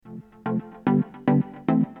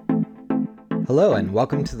Hello, and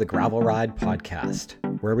welcome to the Gravel Ride Podcast,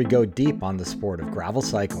 where we go deep on the sport of gravel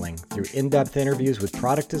cycling through in-depth interviews with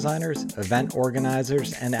product designers, event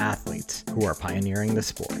organizers, and athletes who are pioneering the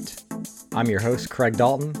sport. I'm your host, Craig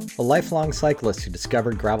Dalton, a lifelong cyclist who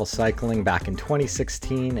discovered gravel cycling back in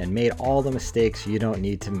 2016 and made all the mistakes you don't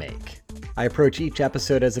need to make. I approach each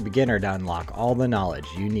episode as a beginner to unlock all the knowledge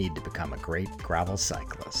you need to become a great gravel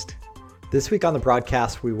cyclist. This week on the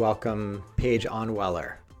broadcast, we welcome Paige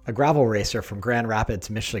Onweller, a gravel racer from Grand Rapids,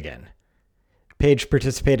 Michigan. Paige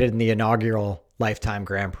participated in the inaugural Lifetime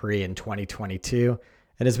Grand Prix in 2022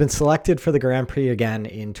 and has been selected for the Grand Prix again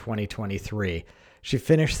in 2023. She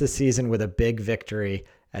finished the season with a big victory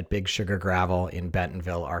at Big Sugar Gravel in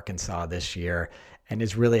Bentonville, Arkansas this year, and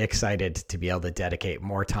is really excited to be able to dedicate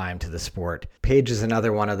more time to the sport. Paige is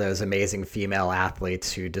another one of those amazing female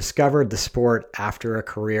athletes who discovered the sport after a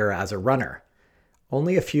career as a runner.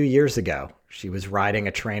 Only a few years ago, she was riding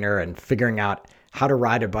a trainer and figuring out how to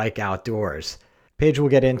ride a bike outdoors. Paige will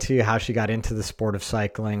get into how she got into the sport of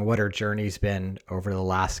cycling, what her journey's been over the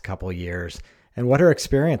last couple years, and what her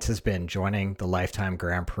experience has been joining the Lifetime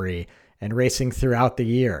Grand Prix and racing throughout the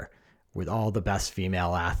year with all the best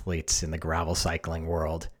female athletes in the gravel cycling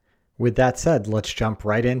world. With that said, let's jump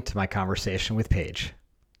right into my conversation with Paige.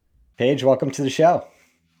 Paige, welcome to the show.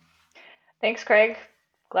 Thanks, Craig.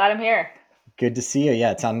 Glad I'm here. Good to see you.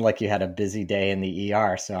 Yeah, it sounded like you had a busy day in the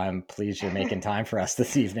ER, so I'm pleased you're making time for us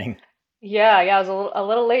this evening. Yeah, I was a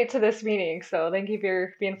little late to this meeting, so thank you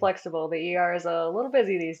for being flexible. The ER is a little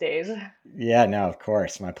busy these days. Yeah, no, of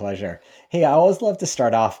course. My pleasure. Hey, I always love to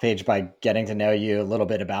start off, Paige, by getting to know you a little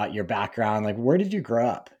bit about your background. Like, where did you grow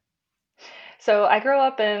up? So I grew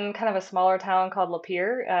up in kind of a smaller town called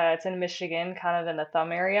Lapeer. It's in Michigan, kind of in the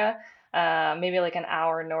Thumb area, maybe like an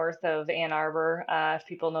hour north of Ann Arbor, if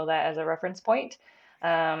people know that as a reference point.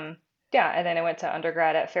 Um, yeah, and then I went to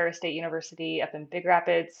undergrad at Ferris State University up in Big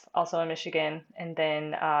Rapids, also in Michigan, and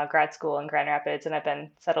then grad school in Grand Rapids, and I've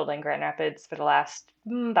been settled in Grand Rapids for the last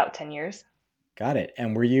about 10 years. Got it.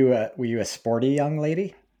 And were you a sporty young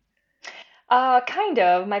lady? Kind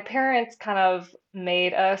of. My parents kind of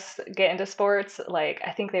made us get into sports. Like,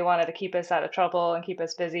 I think they wanted to keep us out of trouble and keep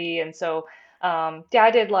us busy. And so, yeah,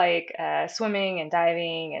 I did like swimming and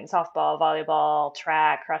diving and softball, volleyball,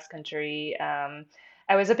 track, cross country.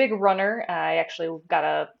 I was a big runner. I actually got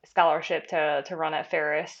a scholarship to run at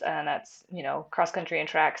Ferris, and that's, cross country and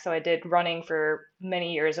track. So I did running for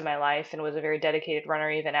many years of my life and was a very dedicated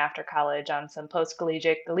runner even after college on some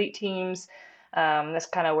post-collegiate elite teams. That's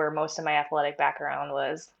kind of where most of my athletic background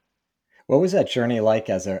was. What was that journey like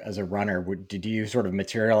as a runner? Did you sort of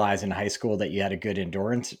materialize in high school that you had a good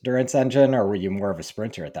endurance engine, or were you more of a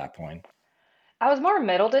sprinter at that point? I was more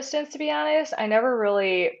middle distance, to be honest. I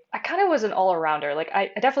kind of was an all-arounder. Like, I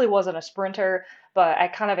definitely wasn't a sprinter, but I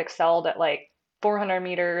kind of excelled at like 400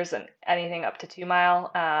 meters and anything up to 2 mile,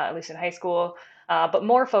 at least in high school. But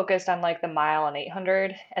more focused on like the mile and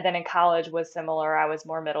 800. And then in college was similar. I was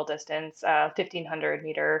more middle distance, 1500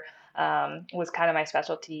 meter was kind of my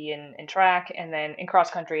specialty in track. And then in cross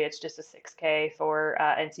country, it's just a 6K for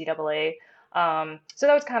NCAA. So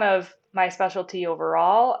that was kind of my specialty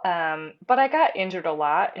overall. But I got injured a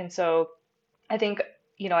lot. And so I think,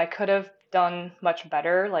 I could have done much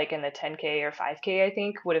better, like in the 10K or 5K, I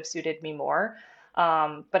think would have suited me more.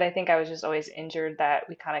 But I think I was just always injured that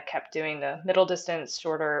we kind of kept doing the middle distance,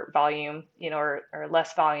 shorter volume, or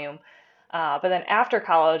less volume. But then after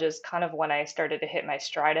college is kind of when I started to hit my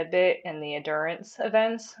stride a bit in the endurance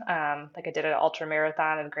events. Like I did an ultra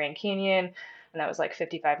marathon in the Grand Canyon, and that was like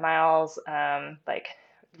 55 miles, like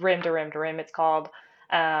rim to rim to rim, it's called.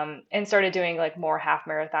 And started doing like more half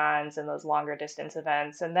marathons and those longer distance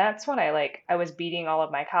events. And that's when I was beating all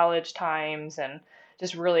of my college times and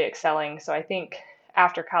just really excelling. So I think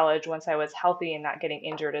after college, once I was healthy and not getting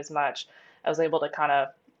injured as much, I was able to kind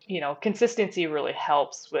of, consistency really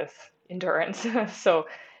helps with endurance. So if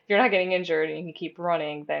you're not getting injured and you can keep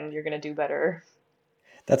running, then you're going to do better.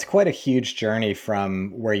 That's quite a huge journey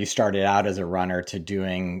from where you started out as a runner to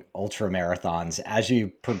doing ultra marathons. As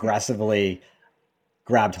you progressively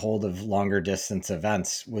grabbed hold of longer distance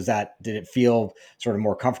events, did it feel sort of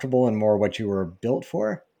more comfortable and more what you were built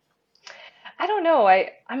for? I don't know.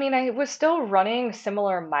 I mean, I was still running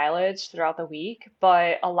similar mileage throughout the week,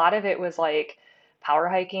 but a lot of it was like power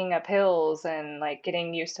hiking up hills and like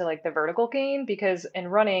getting used to like the vertical gain because in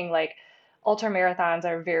running, like ultra marathons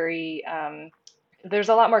are very there's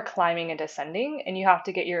a lot more climbing and descending, and you have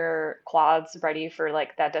to get your quads ready for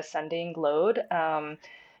like that descending load, and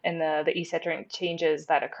the eccentric changes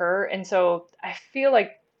that occur. And so I feel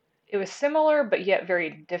like it was similar, but yet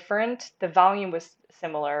very different. The volume was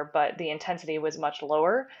similar, but the intensity was much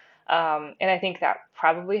lower. And I think that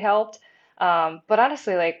probably helped. But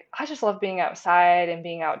honestly, like I just love being outside and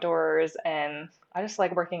being outdoors, and I just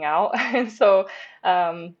like working out. And so,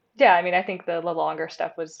 yeah, I mean, I think the longer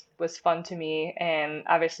stuff was fun to me, and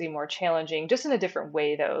obviously more challenging, just in a different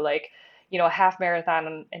way though. Like, a half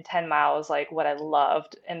marathon and 10 miles, like what I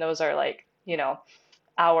loved, and those are like,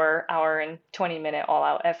 hour and 20-minute all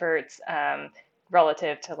out efforts,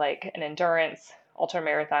 relative to like an endurance ultra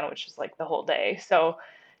marathon, which is like the whole day. So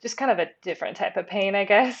just kind of a different type of pain, I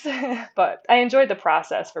guess. But I enjoyed the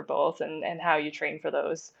process for both, and how you train for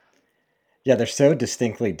those. Yeah, they're so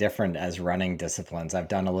distinctly different as running disciplines. I've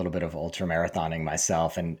done a little bit of ultra marathoning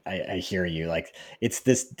myself, and I hear you. Like it's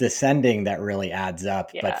this descending that really adds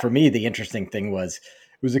up. But Yeah. for me, the interesting thing was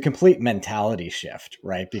it was a complete mentality shift,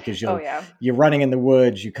 right? Because Oh, yeah. you're running in the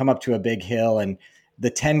woods, you come up to a big hill, and the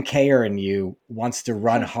 10K-er in you wants to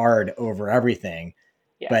run hard over everything.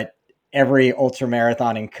 Yeah. But every ultra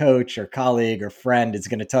marathoning coach or colleague or friend is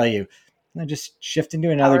going to tell you, no, just shift into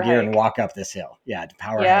another Power gear and hike. walk up this hill. Yeah, to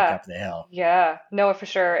power hike Yeah. up the hill. Yeah. No, for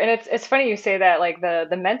sure. And it's funny you say that, like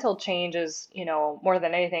the mental change is, more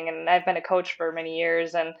than anything. And I've been a coach for many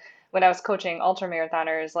years, and when I was coaching ultra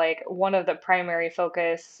marathoners, like one of the primary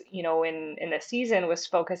focus, in the season was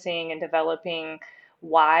focusing and developing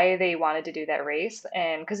why they wanted to do that race.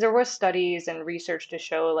 And because there was studies and research to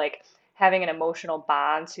show like having an emotional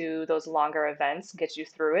bond to those longer events gets you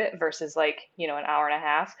through it versus like, an hour and a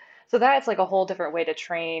half. So that's like a whole different way to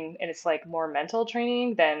train, and it's like more mental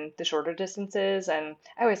training than the shorter distances. And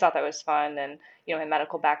I always thought that was fun. And, my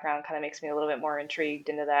medical background kind of makes me a little bit more intrigued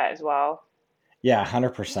into that as well. Yeah,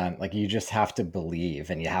 100%. Like you just have to believe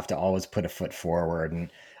and you have to always put a foot forward. And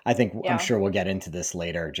I'm Yeah. sure we'll get into this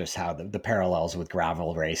later, just how the parallels with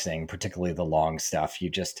gravel racing, particularly the long stuff, you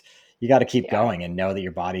got to keep Yeah. going and know that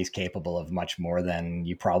your body's capable of much more than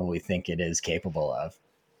you probably think it is capable of.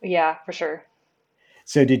 Yeah, for sure.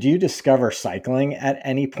 So did you discover cycling at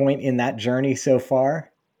any point in that journey so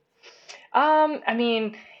far? I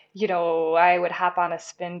mean, I would hop on a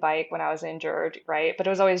spin bike when I was injured, right? But it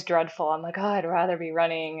was always dreadful. I'm like, oh, I'd rather be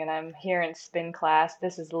running, and I'm here in spin class.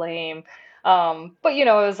 This is lame. But it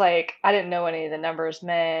was like I didn't know what any of the numbers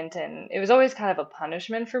meant, and it was always kind of a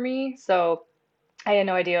punishment for me. So I had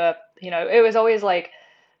no idea. It was always like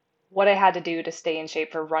what I had to do to stay in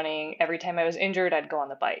shape for running. Every time I was injured, I'd go on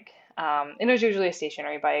the bike. And it was usually a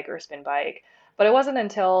stationary bike or a spin bike. But it wasn't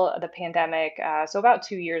until the pandemic, so about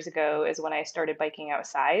 2 years ago, is when I started biking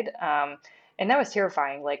outside. And that was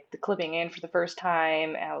terrifying, like the clipping in for the first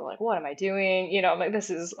time. And I was like, what am I doing? I'm like, this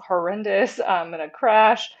is horrendous. I'm gonna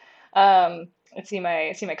crash. I see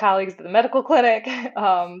my colleagues at the medical clinic.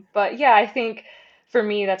 But yeah, I think for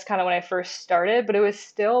me, that's kind of when I first started, but it was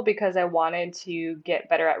still because I wanted to get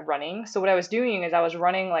better at running. So what I was doing is I was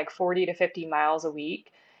running like 40 to 50 miles a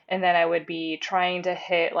week, and then I would be trying to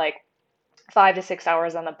hit like 5 to 6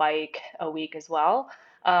 hours on the bike a week as well.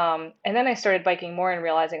 And then I started biking more and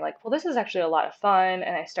realizing like, well, this is actually a lot of fun.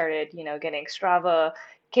 And I started, getting Strava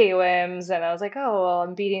KOMs, and I was like, oh, well,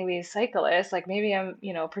 I'm beating these cyclists. Like maybe I'm,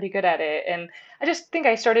 pretty good at it. And I just think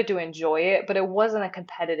I started to enjoy it, but it wasn't a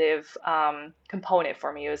competitive component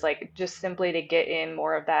for me. It was like just simply to get in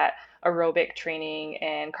more of that aerobic training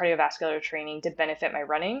and cardiovascular training to benefit my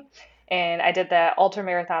running. And I did the ultra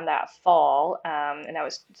marathon that fall, and that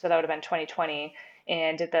would have been 2020,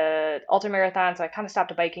 and did the ultra marathon. So I kind of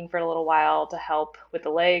stopped biking for a little while to help with the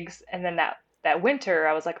legs, and then that winter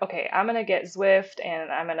I was like, okay, I'm gonna get Zwift,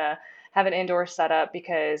 and I'm gonna have an indoor setup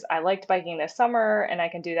because I liked biking this summer and I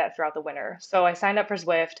can do that throughout the winter. So I signed up for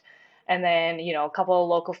Zwift. And then, a couple of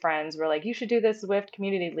local friends were like, you should do this Zwift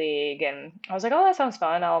community league. And I was like, oh, that sounds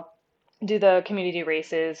fun. I'll do the community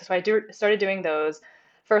races. So started doing those.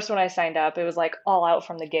 First when I signed up, it was like all out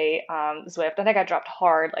from the gate on Zwift. I think I dropped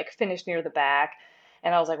hard, like finished near the back.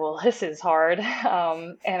 And I was like, well, this is hard.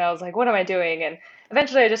 And I was like, what am I doing? And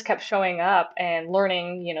eventually I just kept showing up and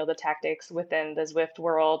learning, the tactics within the Zwift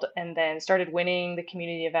world, and then started winning the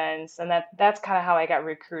community events. And that's kind of how I got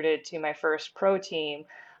recruited to my first pro team,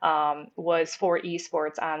 was for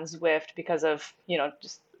esports on Zwift because of,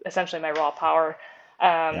 just essentially my raw power.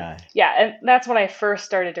 Yeah. Yeah, and that's when I first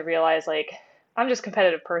started to realize like I'm just a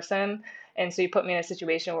competitive person. And so you put me in a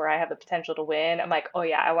situation where I have the potential to win. I'm like, oh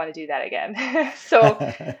yeah, I want to do that again. So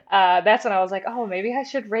that's when I was like, oh, maybe I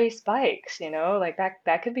should race bikes, like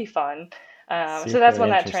that could be fun. So that's Super when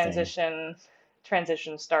that interesting.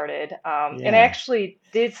 transition started. And I Yeah. actually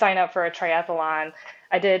did sign up for a triathlon.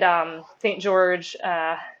 I did St. George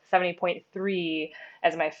 70.3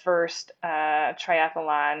 as my first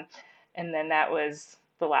triathlon, and then that was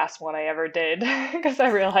the last one I ever did because I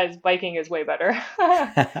realized biking is way better.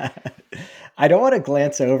 I don't want to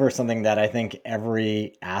glance over something that I think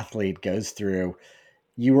every athlete goes through.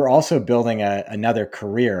 You were also building another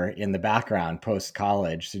career in the background post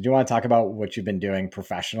college. So, do you want to talk about what you've been doing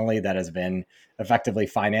professionally that has been effectively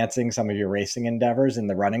financing some of your racing endeavors in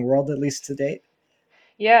the running world, at least to date?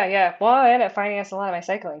 Yeah, yeah. Well, I end up financing a lot of my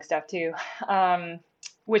cycling stuff too.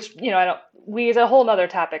 Which, I don't, it's a whole nother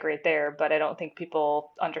topic right there, but I don't think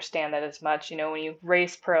people understand that as much. When you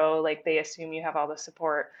race pro, like they assume you have all the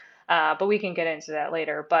support. But we can get into that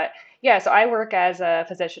later. But yeah, so I work as a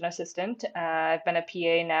physician assistant. I've been a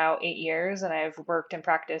PA now 8 years, and I've worked in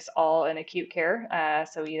practice all in acute care,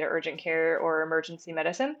 so either urgent care or emergency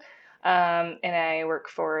medicine. And I work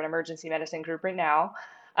for an emergency medicine group right now.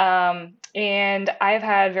 And I've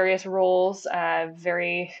had various roles,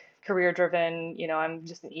 very career driven. I'm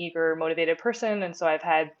just an eager, motivated person. And so I've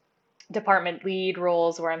had department lead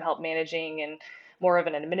roles where I'm help managing and more of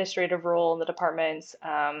an administrative role in the departments.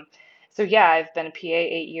 So yeah, I've been a PA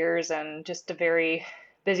 8 years and just a very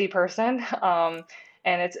busy person. And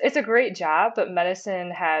it's a great job, but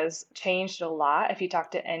medicine has changed a lot. If you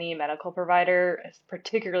talk to any medical provider,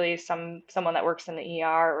 particularly someone that works in the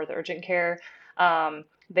ER or the urgent care,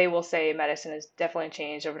 they will say medicine has definitely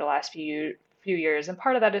changed over the last few years. And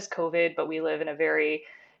part of that is COVID, but we live in a very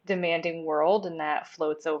demanding world, and that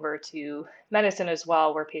floats over to medicine as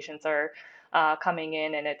well, where patients are coming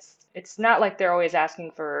in, and it's not like they're always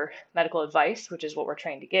asking for medical advice, which is what we're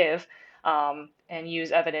trained to give, and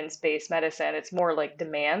use evidence-based medicine. It's more like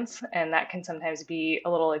demands, and that can sometimes be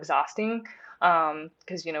a little exhausting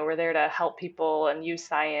because we're there to help people and use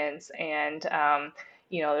science, and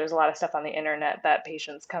there's a lot of stuff on the internet that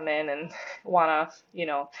patients come in and want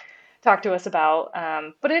to talk to us about.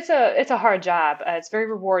 But it's a hard job. It's very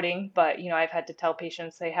rewarding, but I've had to tell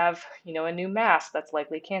patients they have a new mass that's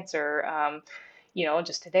likely cancer.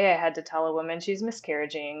 Just today I had to tell a woman she's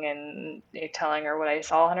miscarriaging and telling her what I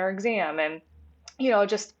saw on her exam, and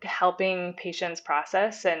just helping patients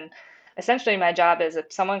process. And essentially my job is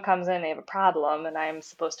if someone comes in, they have a problem, and I'm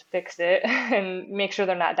supposed to fix it and make sure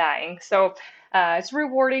they're not dying. So it's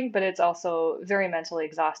rewarding, but it's also very mentally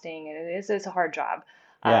exhausting, and it's a hard job.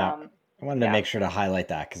 Yeah, Um, I wanted to yeah, make sure to highlight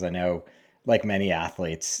that because I know, like many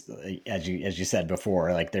athletes, as you said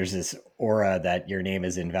before, like there's this aura that your name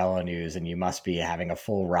is in Velo News and you must be having a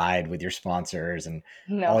full ride with your sponsors and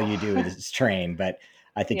all no, you do is train. But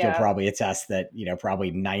I think you'll yeah, probably attest that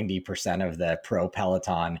probably 90% of the pro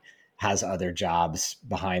peloton has other jobs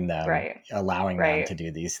behind them, right, allowing them right. to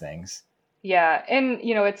do these things. Yeah, and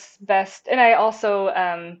it's best. And I also,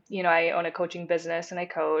 I own a coaching business and I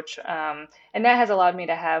coach, and that has allowed me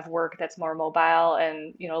to have work that's more mobile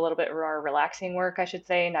and a little bit more relaxing work, I should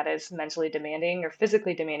say, not as mentally demanding or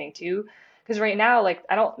physically demanding too. Because right now, like,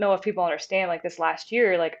 I don't know if people understand, like this last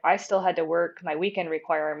year, like I still had to work my weekend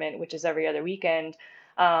requirement, which is every other weekend,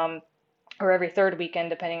 um, or every third weekend,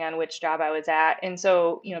 depending on which job I was at. And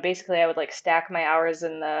so, basically I would like stack my hours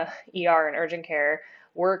in the ER and urgent care,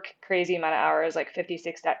 work crazy amount of hours, like 50,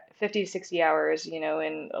 60 hours,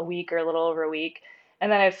 in a week or a little over a week.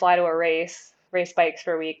 And then I'd fly to a race bikes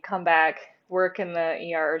for a week, come back, work in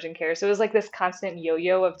the ER urgent care. So it was like this constant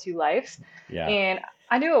yo-yo of two lives. Yeah. And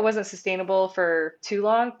I knew it wasn't sustainable for too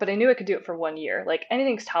long, but I knew I could do it for 1 year. Like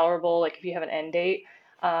anything's tolerable, like if you have an end date.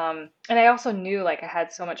 And I also knew like I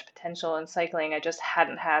had so much potential in cycling. I just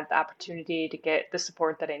hadn't had the opportunity to get the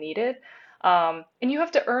support that I needed. And you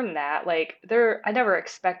have to earn that. Like I never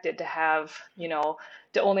expected to have,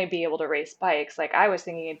 to only be able to race bikes. Like I was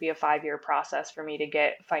thinking it'd be a 5 year process for me to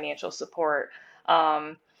get financial support.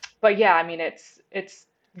 Um, but yeah, I mean, it's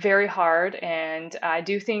very hard. And I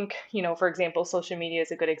do think, for example, social media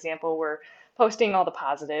is a good example where posting all the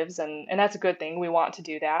positives, and that's a good thing. We want to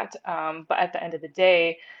do that. But at the end of the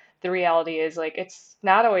day, the reality is like it's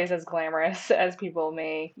not always as glamorous as people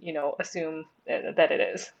may, assume that it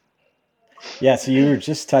is. Yeah. So you were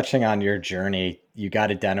just touching on your journey. You got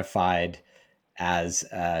identified as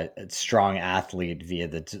a strong athlete via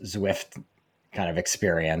the Zwift kind of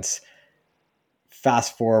experience.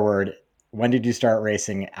 Fast forward, when did you start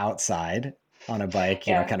racing outside on a bike,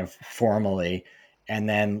 Yeah. kind of formally? And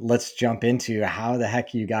then let's jump into how the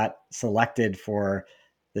heck you got selected for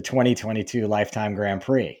the 2022 Lifetime Grand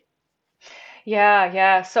Prix. Yeah,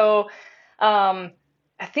 yeah. So, um,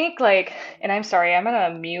 I think like, and I'm sorry, I'm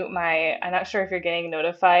gonna mute I'm not sure if you're getting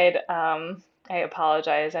notified. I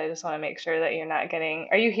apologize. I just want to make sure that you're not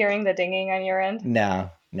are you hearing the dinging on your end?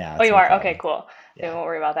 No, no, Oh, it's you no are? Okay, problem. cool. Then we Yeah. won't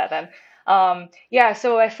worry about that then. Yeah,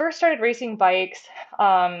 so I first started racing bikes.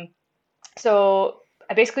 Um, so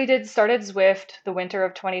I basically started Zwift the winter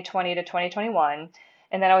of 2020 to 2021.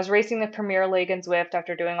 And then I was racing the Premier League in Zwift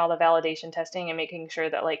after doing all the validation testing and making sure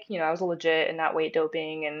that like, I was legit and not weight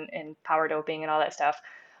doping and power doping and all that stuff.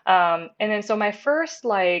 And then so my first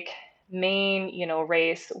like main,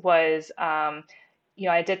 race was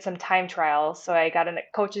I did some time trials. So I got a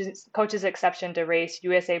coach's exception to race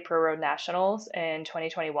USA Pro Road Nationals in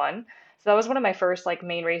 2021. So that was one of my first like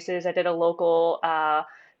main races. I did a local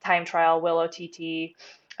time trial, Willow TT,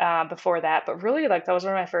 before that, but really like that was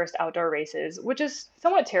one of my first outdoor races, which is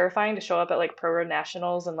somewhat terrifying to show up at like Pro Road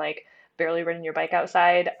Nationals and like barely riding your bike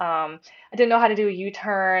outside. I didn't know how to do a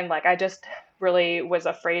U-turn. Like I just really was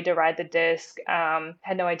afraid to ride the disc.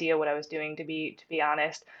 Had no idea what I was doing to be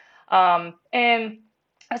honest. And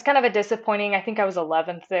it's kind of a disappointing. I think I was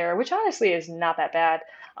 11th there, which honestly is not that bad.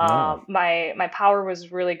 No. My power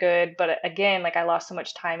was really good, but again, like I lost so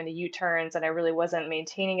much time in the U-turns, and I really wasn't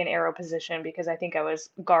maintaining an aero position because I think I was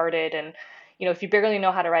guarded. And if you barely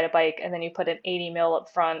know how to ride a bike, and then you put an 80 mil up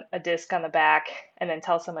front, a disc on the back, and then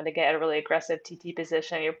tell someone to get a really aggressive TT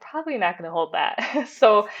position, you're probably not going to hold that.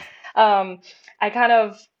 So, um, I kind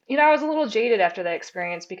of, I was a little jaded after that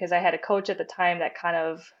experience because I had a coach at the time that kind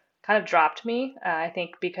of dropped me. I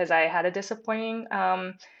think because I had a disappointing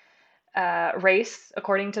race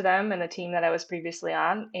according to them and the team that I was previously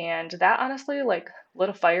on, and that honestly like lit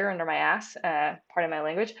a fire under my ass. Part of my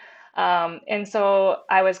language. And so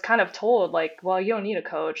I was kind of told like, well, you don't need a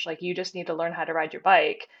coach. Like you just need to learn how to ride your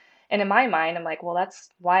bike. And in my mind, I'm like, well, that's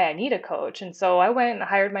why I need a coach. And so I went and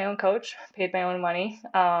hired my own coach, paid my own money.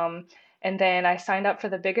 And then I signed up for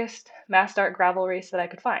the biggest mass start gravel race that I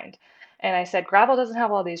could find. And I said, gravel doesn't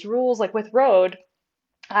have all these rules. Like with road,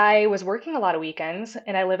 I was working a lot of weekends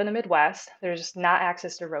and I live in the Midwest. There's just not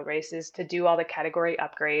access to road races to do all the category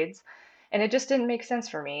upgrades. And it just didn't make sense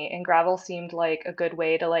for me. And gravel seemed like a good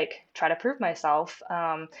way to like try to prove myself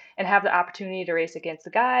and have the opportunity to race against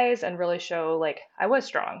the guys and really show like I was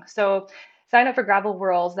strong. So signed up for Gravel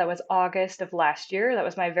Worlds. That was August of last year. That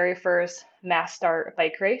was my very first mass start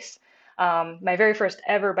bike race. My very first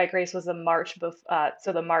ever bike race was the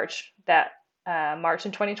so the March that March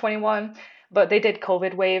in 2021, but they did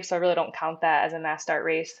COVID wave, so I really don't count that as a mass start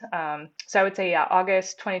race. So I would say, yeah,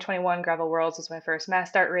 August 2021 Gravel Worlds was my first mass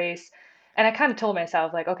start race, and I kind of told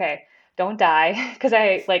myself like, okay, don't die, because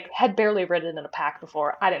I like had barely ridden in a pack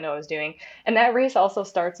before. I didn't know what I was doing, and that race also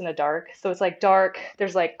starts in the dark, so it's like dark.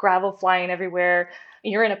 There's like gravel flying everywhere.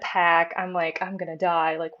 You're in a pack. I'm like, I'm gonna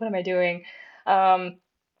die. Like, what am I doing? Um,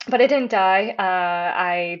 but I didn't die.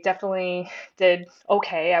 I definitely did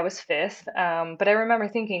okay. I was fifth. But I remember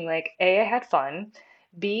thinking like, A, I had fun.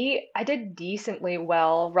 B, I did decently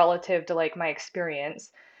well relative to like my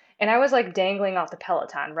experience. And I was like dangling off the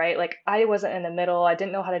peloton, right? Like I wasn't in the middle. I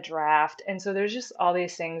didn't know how to draft. And so there's just all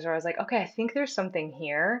these things where I was like, okay, I think there's something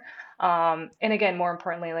here. And again, more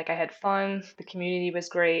importantly, like I had fun. The community was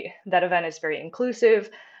great. That event is very inclusive.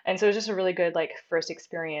 And so it was just a really good like first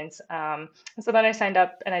experience. And so then I signed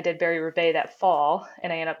up and I did Barry Roubaix that fall,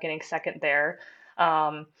 and I ended up getting second there.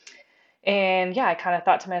 Um, and yeah, I kind of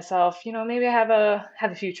thought to myself, maybe I have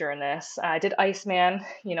a future in this. I did Iceman,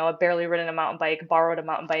 I barely ridden a mountain bike, borrowed a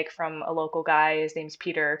mountain bike from a local guy. His name's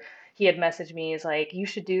Peter. He had messaged me, he's like, you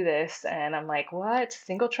should do this. And I'm like, what?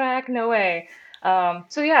 Single track? No way.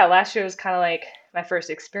 So yeah, last year was kind of like my first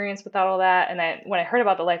experience without all that. And when I heard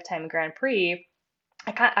about the Lifetime Grand Prix,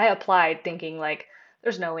 I applied thinking like,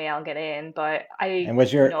 there's no way I'll get in, but And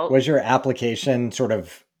was your application sort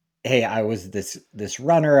of, hey, I was this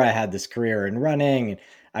runner, I had this career in running,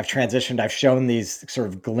 I've transitioned, I've shown these sort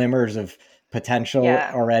of glimmers of potential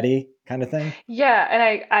yeah. already kind of thing? Yeah,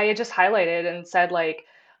 and I just highlighted and said like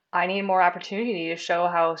I need more opportunity to show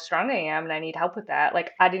how strong I am and I need help with that.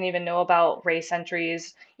 Like I didn't even know about race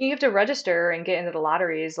entries. You have to register and get into the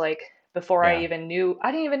lotteries like before Yeah. I didn't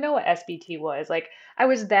even know what SBT was. Like I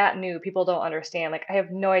was that new. People don't understand. Like I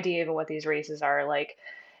have no idea even what these races are like.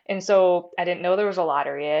 And so I didn't know there was a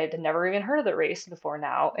lottery. I'd never even heard of the race before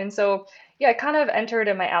now. And so yeah, I kind of entered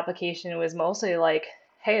in my application was mostly like,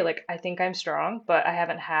 hey, like I think I'm strong, but I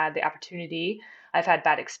haven't had the opportunity. I've had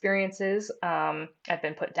bad experiences. I've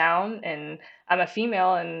been put down, and I'm a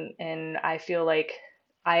female, and I feel like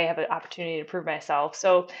I have an opportunity to prove myself.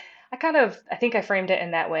 So I think I framed it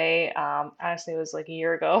in that way. Honestly, it was like a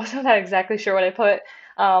year ago, so I'm not exactly sure what I put.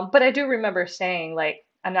 But I do remember saying like,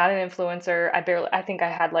 I'm not an influencer. I think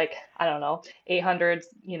I had like, I don't know, 800,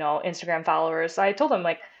 Instagram followers. So I told them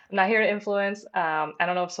like, I'm not here to influence. I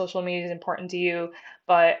don't know if social media is important to you,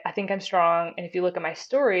 but I think I'm strong. And if you look at my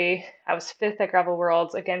story, I was fifth at Gravel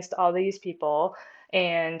Worlds against all these people.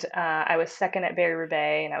 And I was second at Barry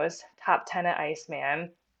Roubaix and I was top 10 at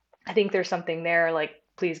Iceman. I think there's something there. Like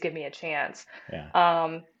please give me a chance. Yeah.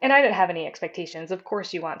 And I didn't have any expectations. Of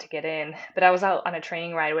course, you want to get in, but I was out on a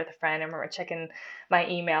training ride with a friend. I remember checking my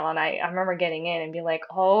email, and I remember getting in and being like,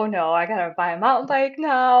 oh no, I gotta buy a mountain bike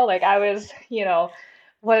now. Like I was,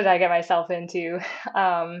 what did I get myself into?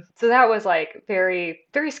 So that was like very,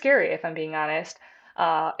 very scary, if I'm being honest.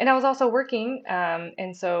 And I was also working,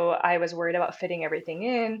 and so I was worried about fitting everything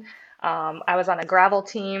in. I was on a gravel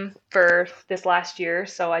team for this last year,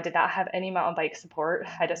 so I did not have any mountain bike support. I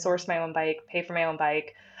had to source my own bike, pay for my own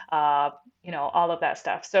bike, uh, all of that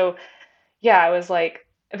stuff. So yeah, I was like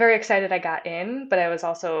very excited I got in, but I was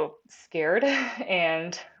also scared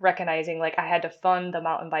and recognizing like I had to fund the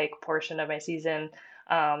mountain bike portion of my season.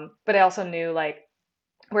 But I also knew like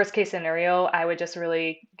worst case scenario, I would just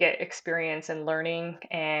really get experience and learning.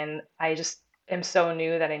 And I just am so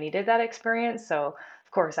new that I needed that experience. So,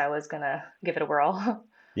 of course, I was gonna give it a whirl.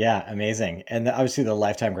 Yeah, amazing. And obviously, the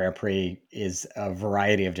Lifetime Grand Prix is a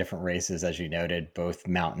variety of different races, as you noted, both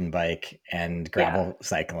mountain bike and Yeah. gravel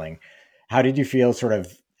cycling. How did you feel sort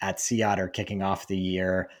of at Sea Otter kicking off the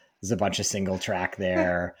year? There's a bunch of single track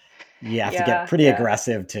there. You have to get Yeah, pretty yeah.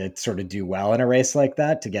 aggressive to sort of do well in a race like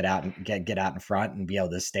that to get out and get out in front and be able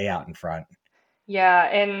to stay out in front. Yeah,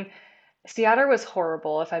 and Seattle was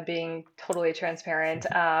horrible, if I'm being totally transparent.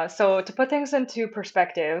 So to put things into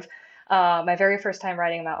perspective, my very first time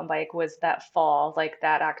riding a mountain bike was that fall, like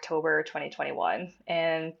that October 2021.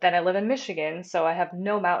 And then I live in Michigan, so I have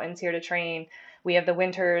no mountains here to train. We have the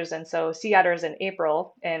winters, and so Sea Otter's in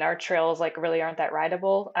April, and our trails like really aren't that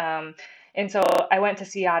rideable. And so I went to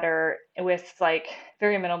Sea Otter with like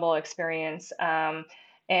very minimal experience.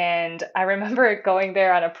 And I remember going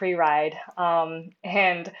there on a pre-ride,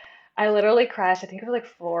 and I literally crashed, I think it was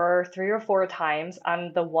like 3 or 4 times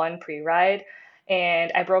on the one pre-ride,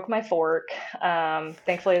 and I broke my fork.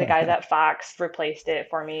 Thankfully, the guys at Fox replaced it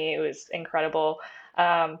for me. It was incredible.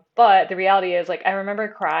 But the reality is, like, I remember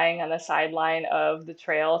crying on the sideline of the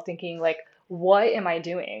trail, thinking, like, what am I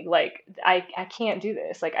doing? Like, I can't do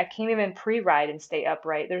this. Like, I can't even pre-ride and stay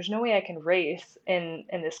upright. There's no way I can race in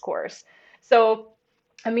this course. So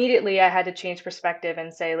immediately I had to change perspective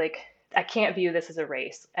and say, like, I can't view this as a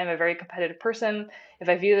race. I'm a very competitive person. If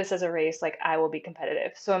I view this as a race, like, I will be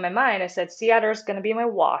competitive. So in my mind, I said, Seattle's going to be my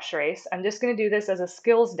wash race. I'm just going to do this as a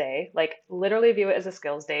skills day, like literally view it as a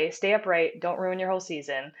skills day. Stay upright, don't ruin your whole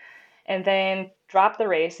season, and then drop the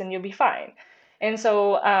race and you'll be fine. And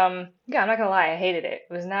so, yeah, I'm not gonna lie, I hated it.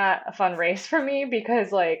 It was not a fun race for me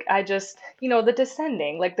because, like, I just, the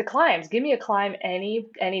descending, like the climbs. Give me a climb any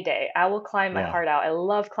day. I will climb my Yeah. heart out. I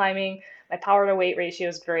love climbing. My power to weight ratio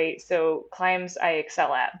is great, so climbs I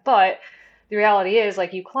excel at. But the reality is,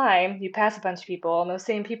 like, you climb, you pass a bunch of people, and those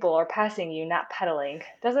same people are passing you, not pedaling.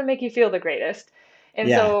 Doesn't make you feel the greatest. And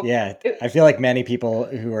Yeah, so, yeah. I feel like many people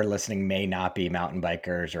who are listening may not be mountain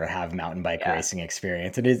bikers or have mountain bike yeah. racing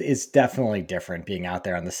experience. It's definitely different being out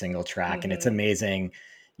there on the single track, and it's Hmm. amazing.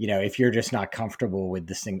 If you're just not comfortable with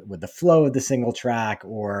with the flow of the single track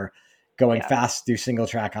or going Yeah. fast through single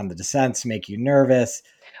track on the descents make you nervous.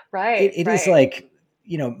 Right, It is right. like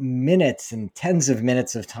minutes and tens of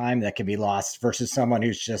minutes of time that can be lost versus someone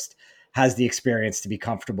who's just has the experience to be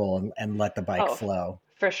comfortable and let the bike Oh, flow.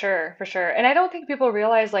 for sure, for sure. And I don't think people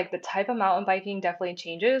realize like the type of mountain biking definitely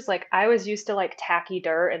changes. Like I was used to like tacky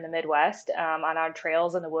dirt in the Midwest, on our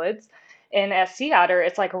trails in the woods. And at Sea Otter,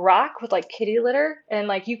 it's like rock with like kitty litter, and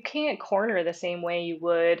like you can't corner the same way you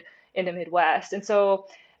would in the Midwest. And so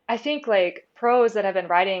I think like pros that have been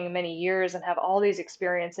riding many years and have all these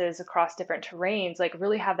experiences across different terrains, like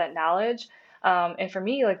really have that knowledge. And for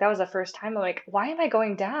me, like that was the first time I'm like, why am I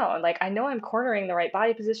going down? Like I know I'm cornering the right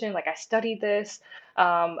body position. Like I studied this.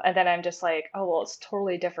 And then I'm just like, oh, well, it's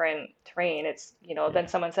totally different terrain. It's, then Yeah.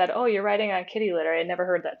 someone said, oh, you're riding on kitty litter. I had never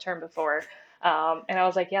heard that term before. And I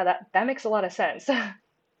was like, yeah, that makes a lot of sense.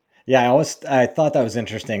 Yeah, I thought that was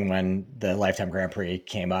interesting when the Lifetime Grand Prix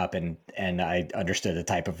came up and I understood the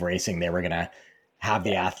type of racing they were gonna have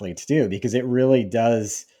the Yeah. athletes do because it really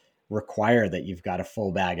does require that you've got a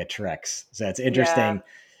full bag of tricks. So it's Yeah. interesting,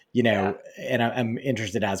 Yeah. and I'm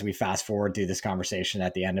interested as we fast forward through this conversation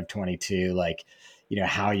at the end of 22, like,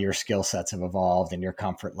 how your skill sets have evolved and your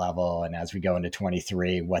comfort level. And as we go into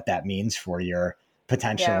 23, what that means for your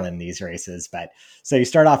potential Yeah. in these races. But so you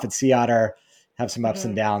start off at Sea Otter, have some ups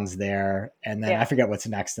and Hmm. downs there. And then I Yeah. forget what's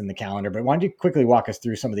next in the calendar, but why don't you quickly walk us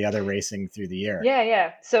through some of the other racing through the year? Yeah,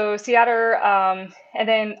 yeah. So Seattle, and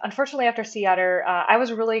then unfortunately after Seattle, I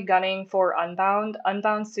was really gunning for Unbound.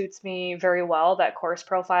 Unbound suits me very well, that course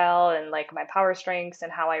profile and like my power strengths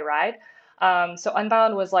and how I ride. So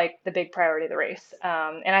Unbound was like the big priority of the race.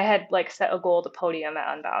 And I had like set a goal to podium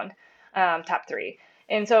at Unbound, top three.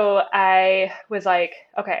 And so I was like,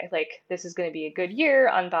 okay, like this is going to be a good year.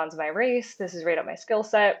 Unbound's my race. This is right up my skill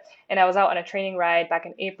set. And I was out on a training ride back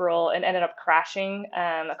in April and ended up crashing.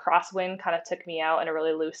 A crosswind kind of took me out in a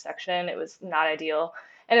really loose section. It was not ideal.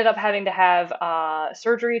 Ended up having to have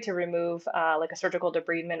surgery to remove like a surgical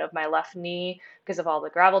debridement of my left knee because of all the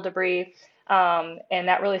gravel debris. And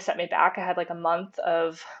that really set me back. I had like a month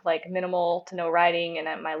of like minimal to no riding,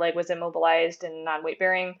 and my leg was immobilized and non-weight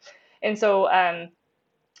bearing. And so,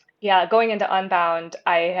 yeah, going into Unbound,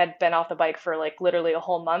 I had been off the bike for like literally a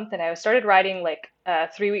whole month, and I started riding like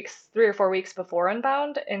 3 weeks, 3 or 4 weeks before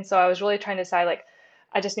Unbound, and so I was really trying to decide like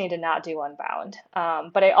I just need to not do Unbound.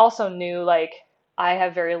 But I also knew like I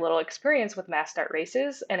have very little experience with mass start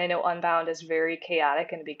races, and I know Unbound is very chaotic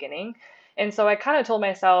in the beginning, and so I kind of told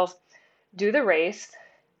myself, do the race,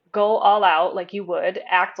 go all out like you would,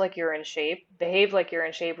 act like you're in shape, behave like you're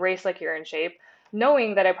in shape, race like you're in shape,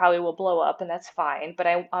 knowing that I probably will blow up and that's fine. But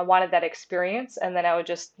I wanted that experience, and then I would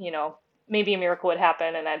just, maybe a miracle would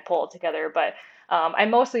happen and I'd pull it together. But I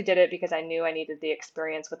mostly did it because I knew I needed the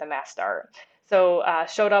experience with a mass start. So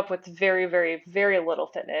showed up with very, very, very little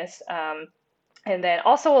fitness. And then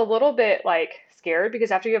also a little bit like scared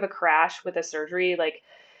because after you have a crash with a surgery, like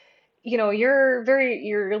you're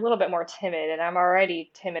a little bit more timid, and I'm already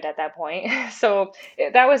timid at that point. So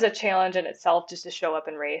that was a challenge in itself just to show up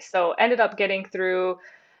and race. So ended up getting through,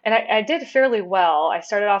 and I did fairly well. I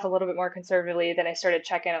started off a little bit more conservatively, then I started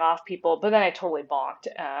checking off people, but then I totally bonked,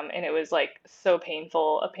 and it was like so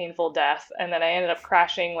painful, a painful death. And then I ended up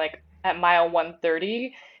crashing like at mile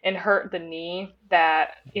 130 and hurt the knee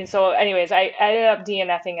that, and so anyways, I ended up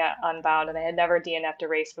DNFing at Unbound, and I had never DNF'd a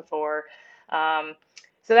race before.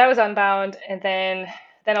 So that was Unbound, and then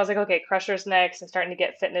I was like, okay, Crusher's next, and starting to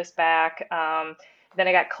get fitness back. Then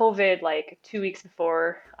I got COVID like 2 weeks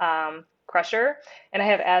before Crusher, and I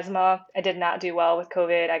have asthma. I did not do well with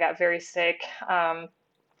COVID. I got very sick.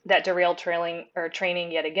 That derailed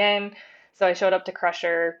training yet again. So I showed up to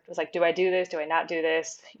Crusher. Was like, do I do this? Do I not do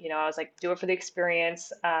this? I was like, do it for the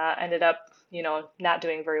experience. Ended up, not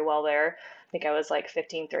doing very well there. I think I was like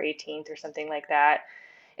 15th or 18th or something like that.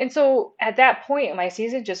 And so at that point, my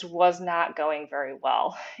season just was not going very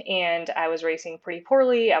well. And I was racing pretty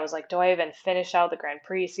poorly. I was like, do I even finish out the Grand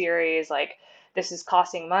Prix series? Like, this is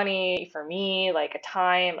costing money for me, like a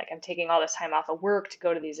time. Like, I'm taking all this time off of work to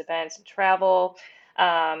go to these events and travel.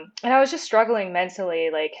 And I was just struggling mentally,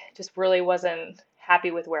 like, just really wasn't happy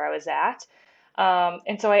with where I was at.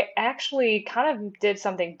 And so I actually kind of did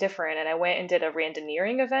something different, and I went and did a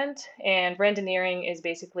randoneering event. And randoneering is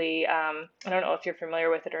basically, I don't know if you're familiar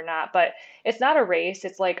with it or not, but it's not a race.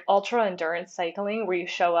 It's like ultra endurance cycling where you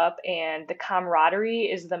show up and the camaraderie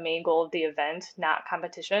is the main goal of the event, not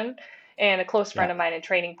competition. And a close friend Yeah. of mine and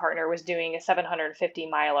training partner was doing a 750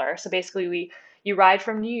 miler. So basically, you ride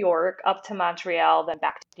from New York up to Montreal, then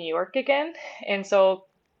back to New York again. And so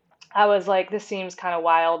I was like, this seems kind of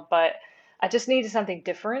wild, but I just needed something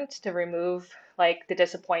different to remove like the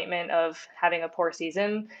disappointment of having a poor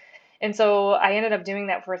season. And so I ended up doing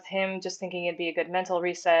that with him, just thinking it'd be a good mental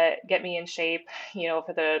reset, get me in shape,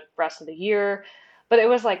 for the rest of the year. But it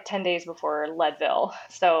was like 10 days before Leadville.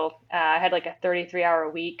 So I had like a 33-hour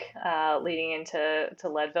week leading into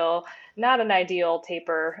Leadville. Not an ideal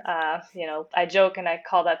taper. I joke and I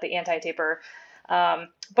call that the anti-taper.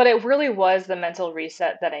 But it really was the mental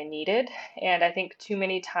reset that I needed. And I think too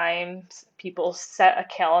many times people set a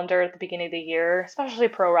calendar at the beginning of the year, especially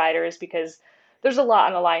pro riders, because there's a lot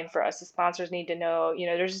on the line for us. The sponsors need to know,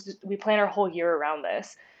 we plan our whole year around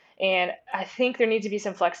this. And I think there needs to be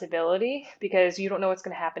some flexibility because you don't know what's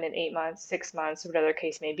going to happen in 8 months, 6 months, whatever the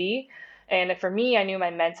case may be. And for me, I knew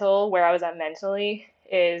my mental, where I was at mentally,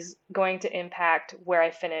 is going to impact where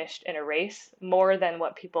I finished in a race more than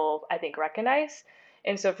what people, I think, recognize.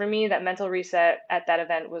 And so for me, that mental reset at that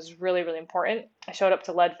event was really, really important. I showed up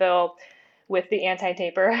to Leadville with the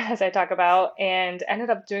anti-taper, as I talk about, and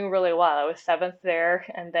ended up doing really well. I was seventh there,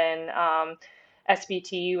 and then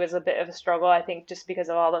SBT was a bit of a struggle, I think, just because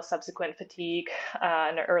of all the subsequent fatigue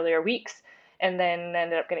in the earlier weeks, and then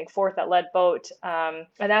ended up getting fourth at Lead Boat. And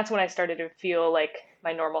that's when I started to feel like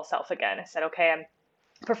my normal self again. I said, okay,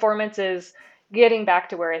 performance is getting back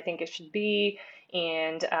to where I think it should be.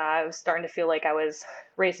 And I was starting to feel like I was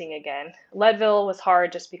racing again. Leadville was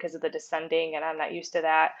hard just because of the descending, and I'm not used to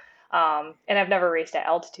that. And I've never raced at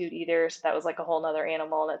altitude either, so that was like a whole nother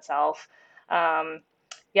animal in itself. Um,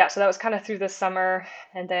 yeah, so that was kind of through the summer,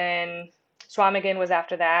 and then Swamigan was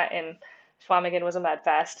after that, and Swamigan was a mud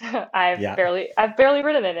fest. I've Yeah. barely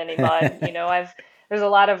ridden in any mud. I've there's a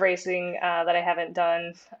lot of racing that I haven't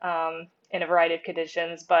done. in a variety of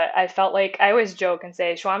conditions. But I felt like I always joke and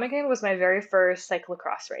say Schwamigan was my very first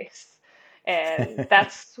cyclocross race. And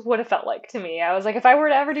that's what it felt like to me. I was like, if I were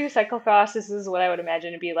to ever do cyclocross, this is what I would imagine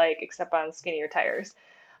it'd be like, except on skinnier tires.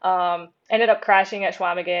 Ended up crashing at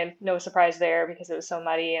Schwamigan. No surprise there because it was so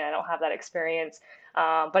muddy and I don't have that experience.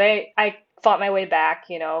 But I fought my way back,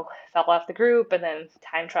 fell off the group and then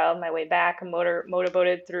time trialed my way back and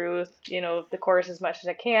motorboated through, the course as much as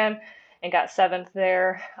I can and got seventh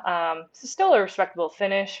there. So still a respectable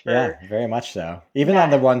finish Yeah, for very much so. Even on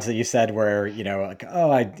not, the ones that you said where, like, oh,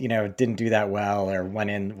 I, didn't do that well or went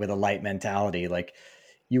in with a light mentality, like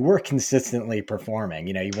you were consistently performing.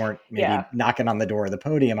 You weren't yeah, maybe knocking on the door of the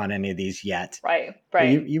podium on any of these yet, right, but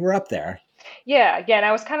you right. you were up there. Yeah, and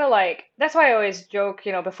I was kind of like, that's why I always joke,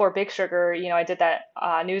 before Big Sugar, I did that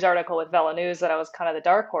news article with Vela News that I was kind of the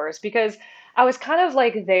dark horse because I was kind of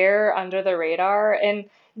like there under the radar. And,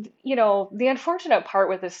 the unfortunate part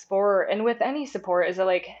with this sport and with any sport is that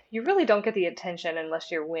like you really don't get the attention unless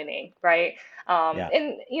you're winning, right? Yeah.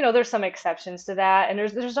 And, there's some exceptions to that, and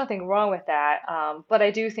there's nothing wrong with that. But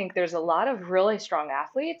I do think there's a lot of really strong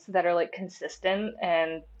athletes that are like consistent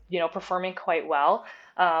and, performing quite well,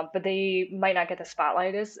 but they might not get the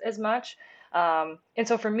spotlight as much. And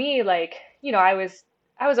so for me, like, I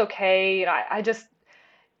was okay. I just,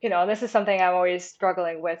 this is something I'm always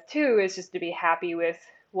struggling with too, is just to be happy with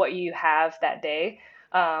what you have that day.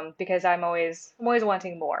 Because I'm always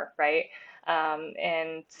wanting more, right?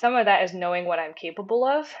 And some of that is knowing what I'm capable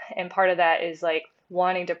of, and part of that is like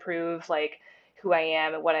wanting to prove like who I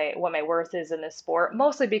am and what my worth is in this sport.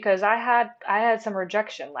 Mostly because I had some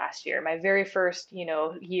rejection last year. My very first,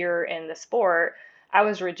 year in the sport, I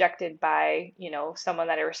was rejected by, someone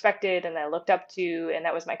that I respected and that I looked up to, and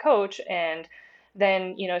that was my coach. And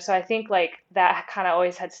then, so I think like that kind of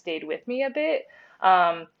always had stayed with me a bit.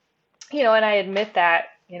 Um, and I admit that,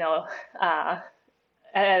 uh,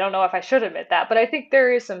 and I don't know if I should admit that, but I think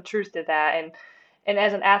there is some truth to that. And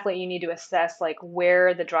as an athlete, you need to assess like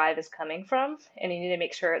where the drive is coming from, and you need to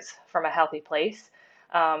make sure it's from a healthy place.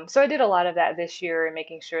 So I did a lot of that this year and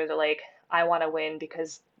making sure that like I want to win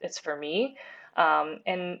because it's for me,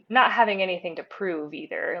 and not having anything to prove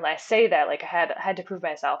either. And I say that like I had to prove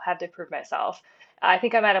myself, had to prove myself. I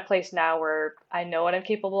think I'm at a place now where I know what I'm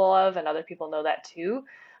capable of, and other people know that too.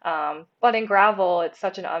 But in gravel, it's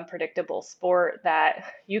such an unpredictable sport that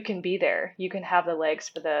you can be there. You can have the legs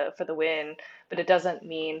for the win, but it doesn't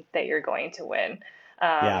mean that you're going to win.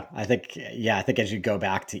 Um, I think as you go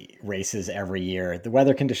back to races every year, the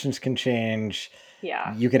weather conditions can change.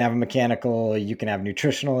 yeah, You can have a mechanical, you can have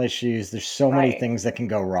nutritional issues. There's so many right. things that can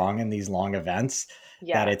go wrong in these long events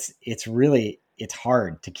that Yeah, it's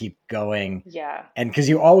hard to keep going. yeah. And because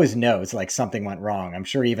you always know it's like something went wrong. I'm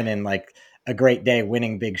sure even in like a great day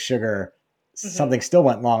winning Big Sugar, Hmm. something still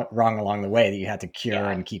went wrong along the way that you had to cure Yeah.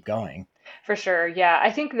 and keep going. For sure. Yeah.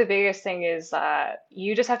 I think the biggest thing is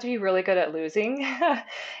you just have to be really good at losing.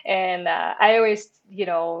 And I always,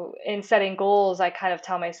 in setting goals, I kind of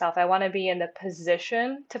tell myself I want to be in the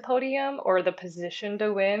position to podium or the position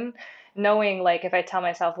to win, knowing like if I tell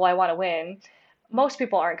myself, well, I want to win, most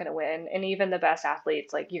people aren't going to win. And even the best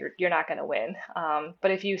athletes, like you're not going to win.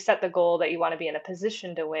 But if you set the goal that you want to be in a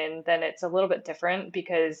position to win, then it's a little bit different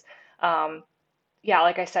because um, yeah,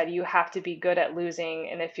 like I said, you have to be good at losing.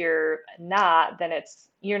 And if you're not, then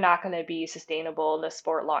you're not going to be sustainable in the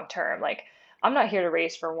sport long term. Like, I'm not here to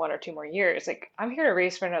race for 1 or 2 more years. Like, I'm here to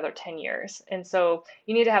race for another 10 years. And so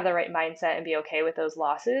you need to have the right mindset and be okay with those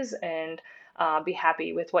losses and be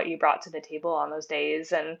happy with what you brought to the table on those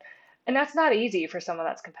days. And that's not easy for someone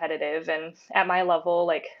that's competitive. And at my level,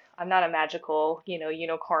 like, I'm not a magical,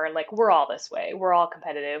 unicorn. Like, we're all this way. We're all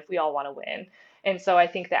competitive. We all want to win. And so I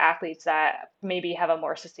think the athletes that maybe have a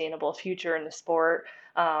more sustainable future in the sport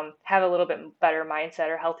have a little bit better mindset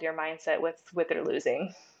or healthier mindset with their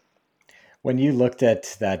losing. When you looked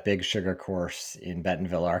at that Big Sugar course in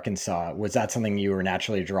Bentonville, Arkansas, was that something you were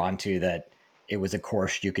naturally drawn to, that it was a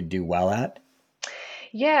course you could do well at?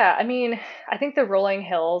 Yeah, I mean, I think the rolling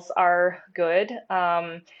hills are good.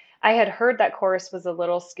 I had heard that course was a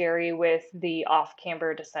little scary with the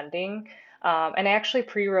off-camber descending, and I actually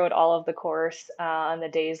pre-rode all of the course on the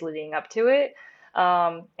days leading up to it.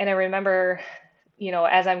 And I remember,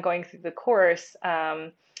 as I'm going through the course,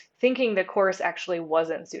 thinking the course actually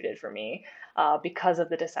wasn't suited for me because of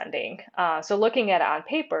the descending. So looking at it on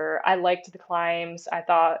paper, I liked the climbs. I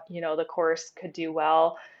thought, the course could do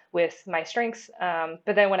well with my strengths.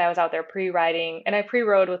 But then when I was out there pre-riding, and I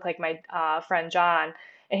pre-rode with like my friend John,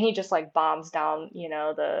 and he just like bombs down,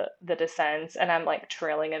 the descents, and I'm like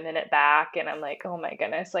trailing a minute back, and I'm like, oh my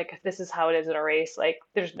goodness, like if this is how it is in a race, like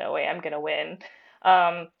there's no way I'm gonna win.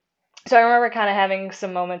 Um, So I remember kind of having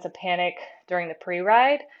some moments of panic during the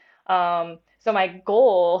pre-ride. So my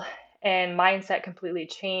goal and mindset completely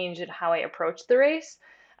changed in how I approached the race.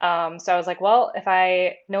 So I was like, well, if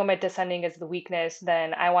I know my descending is the weakness,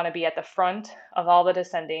 then I want to be at the front of all the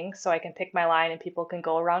descending so I can pick my line and people can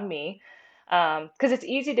go around me. Because it's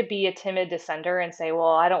easy to be a timid descender and say,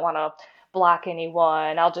 well, I don't want to block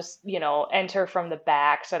anyone. I'll just, enter from the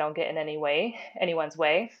back so I don't get in anyone's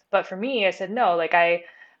way. But for me, I said, no, like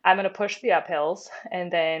I'm going to push the uphills,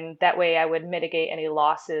 and then that way I would mitigate any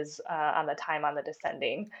losses on the time on the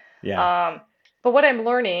descending. Yeah. Um, but what I'm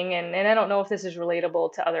learning, and I don't know if this is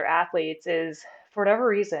relatable to other athletes, is for whatever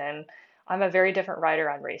reason, I'm a very different rider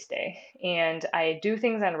on race day. And I do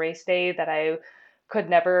things on race day that I could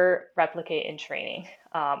never replicate in training,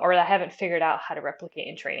 or that I haven't figured out how to replicate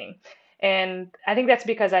in training. And I think that's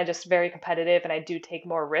because I'm just very competitive and I do take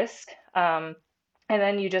more risk. And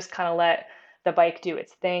then you just kind of let the bike do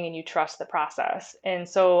its thing and you trust the process. And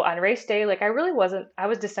so on race day, like I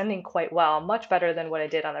was descending quite well, much better than what I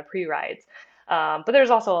did on the pre-rides. But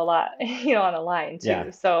there's also a lot, on the line Yeah.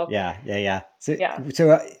 too. So Yeah. So, yeah.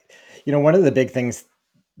 so uh, one of the big things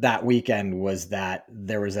that weekend was that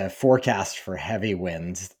there was a forecast for heavy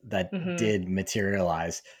winds that Hmm. did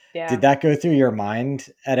materialize. Did Yeah. that go through your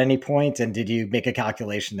mind at any point? And did you make a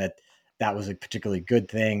calculation that that was a particularly good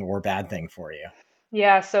thing or bad thing for you?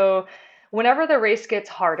 Yeah. So whenever the race gets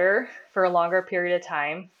harder for a longer period of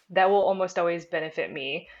time, that will almost always benefit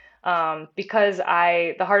me. Because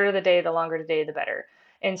the harder the day, the longer the day, the better.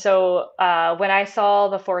 And so when I saw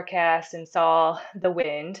the forecast and saw the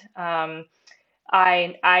wind,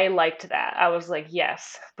 I liked that. I was like,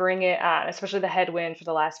 yes, bring it on, especially the headwind for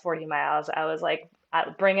the last 40 miles. I was like,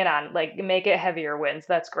 bring it on, like make it heavier winds.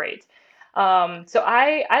 That's great. So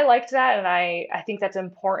I liked that, and I think that's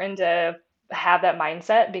important to have that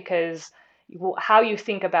mindset because how you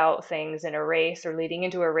think about things in a race or leading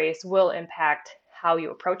into a race will impact how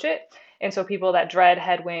you approach it. And so people that dread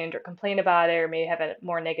headwind or complain about it or maybe have a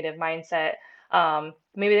more negative mindset,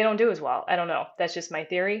 maybe they don't do as well. I don't know. That's just my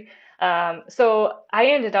theory. So I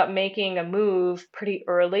ended up making a move pretty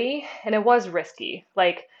early, and it was risky,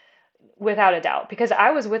 like without a doubt, because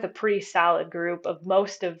I was with a pretty solid group of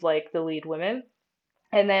most of like the lead women,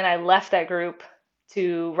 and then I left that group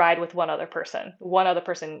to ride with one other person. One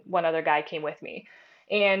other guy came with me.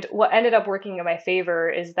 And what ended up working in my favor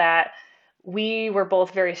is that we were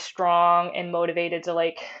both very strong and motivated to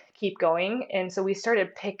like keep going. And so we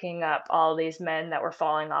started picking up all these men that were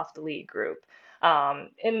falling off the lead group.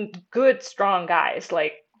 And good, strong guys,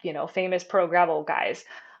 like, famous pro gravel guys.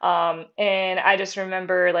 And I just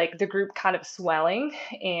remember like the group kind of swelling,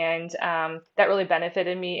 and that really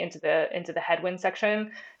benefited me into the headwind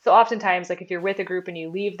section. So oftentimes, like if you're with a group and you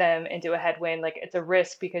leave them into a headwind, like it's a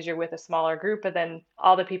risk because you're with a smaller group, but then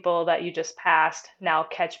all the people that you just passed now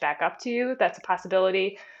catch back up to you. That's a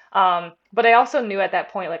possibility. But I also knew at that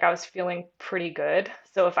point, like I was feeling pretty good.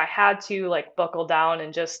 So if I had to like buckle down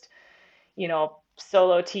and just,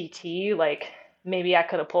 solo TT, like maybe I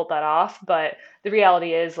could have pulled that off. But the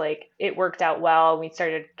reality is, like, it worked out well. We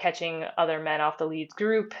started catching other men off the leads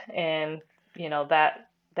group, and,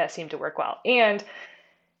 that seemed to work well. And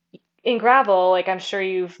in gravel, like I'm sure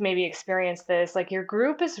you've maybe experienced this, like your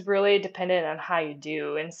group is really dependent on how you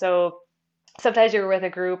do. And so sometimes you're with a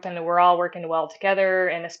group and we're all working well together,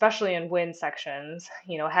 and especially in wind sections,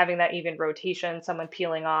 having that even rotation, someone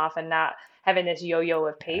peeling off and not having this yo-yo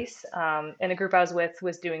of pace. And the group I was with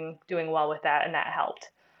was doing well with that, and that helped.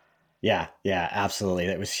 Yeah, absolutely.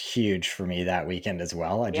 That was huge for me that weekend as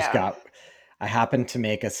well. Yeah. I happened to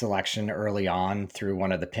make a selection early on through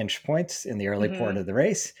one of the pinch points in the early part Hmm. of the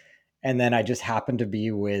race. And then I just happened to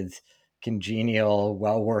be with congenial,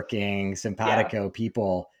 well working, Yeah. simpatico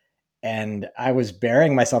people. And I was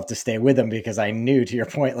bearing myself to stay with them because I knew, to your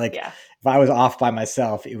point, like Yeah. if I was off by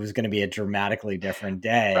myself, it was going to be a dramatically different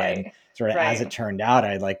day. And Right. sort of as it Right. turned out,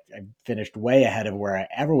 I finished way ahead of where I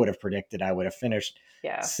ever would have predicted I would have finished,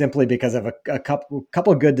 Yeah. simply because of a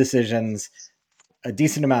couple good decisions, a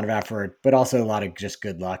decent amount of effort, but also a lot of just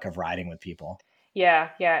good luck of riding with people. Yeah,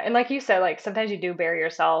 yeah. And like you said, like sometimes you do bury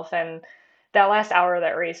yourself, and that last hour of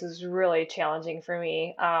that race was really challenging for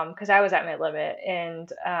me because I was at my limit,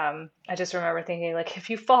 and I just remember thinking like if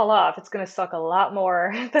you fall off, it's gonna suck a lot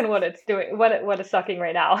more than what it's doing, what it's sucking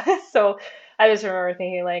right now. So I just remember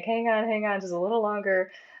thinking like, hang on, just a little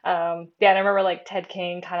longer. Yeah, and I remember like Ted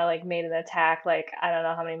King kind of like made an attack, like I don't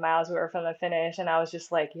know how many miles we were from the finish, and I was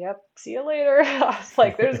just like, "Yep, see you later." I was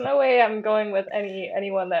like, "There's no way I'm going with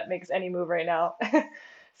anyone that makes any move right now."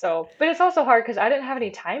 So, but it's also hard because I didn't have any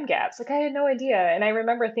time gaps. Like I had no idea, and I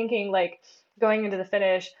remember thinking like going into the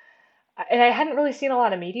finish, and I hadn't really seen a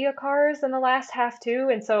lot of media cars in the last half too.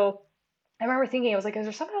 And so I remember thinking, I was like, is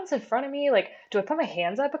there someone else in front of me? Like, do I put my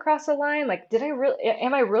hands up across the line? Like, did I really,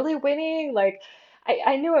 am I really winning? Like,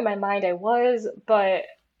 I knew in my mind I was, but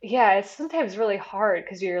yeah, it's sometimes really hard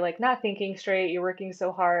because you're like not thinking straight. You're working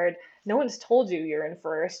so hard. No one's told you you're in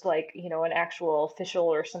first, like, an actual official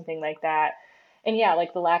or something like that. And yeah,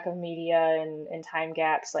 like the lack of media and time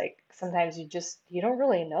gaps, like sometimes you don't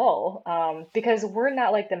really know. Because we're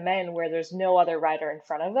not like the men where there's no other rider in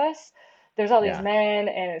front of us. There's all these Yeah. men,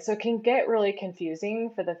 and so it can get really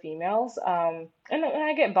confusing for the females. And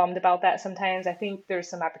I get bummed about that sometimes. I think there's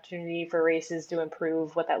some opportunity for races to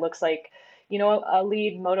improve what that looks like. A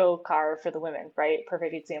lead moto car for the women, right?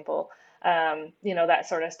 Perfect example. That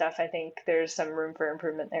sort of stuff. I think there's some room for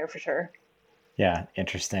improvement there for sure. Yeah,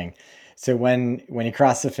 interesting. So when you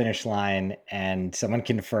cross the finish line and someone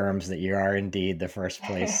confirms that you are indeed the first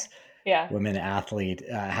place Yeah, women athlete,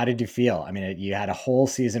 how did you feel? I mean, you had a whole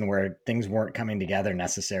season where things weren't coming together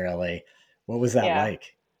necessarily. What was that yeah,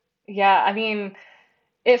 like? yeah. I mean,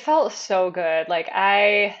 it felt so good. Like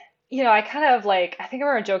I kind of like I think I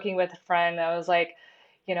remember joking with a friend. I was like,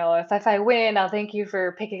 if I win, I'll thank you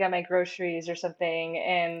for picking up my groceries or something.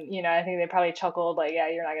 And I think they probably chuckled like, yeah,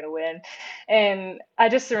 you're not gonna win. And I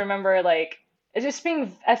just remember like it just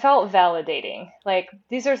being I felt validating. Like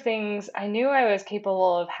these are things I knew I was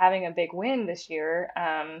capable of having a big win this year.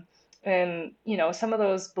 And some of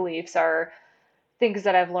those beliefs are things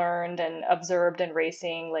that I've learned and observed in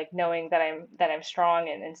racing, like knowing that I'm strong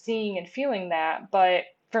and seeing and feeling that. But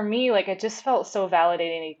for me, like it just felt so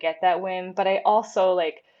validating to get that win. But I also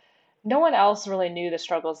like no one else really knew the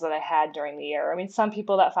struggles that I had during the year. I mean, some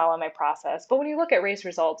people that follow my process, but when you look at race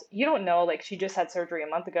results, you don't know like she just had surgery a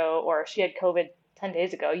month ago or she had COVID 10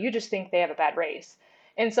 days ago. You just think they have a bad race.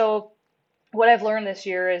 And so what I've learned this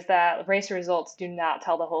year is that race results do not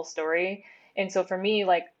tell the whole story. And so for me,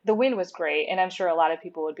 like the win was great. And I'm sure a lot of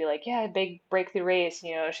people would be like, yeah, big breakthrough race,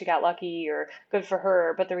 she got lucky or good for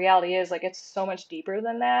her. But the reality is, like, it's so much deeper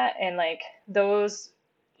than that. And like those,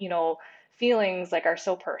 you know, feelings like are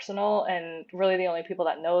so personal and really the only people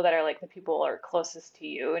that know that are like the people are closest to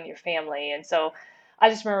you and your family. And so I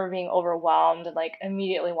just remember being overwhelmed and like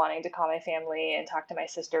immediately wanting to call my family and talk to my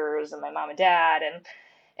sisters and my mom and dad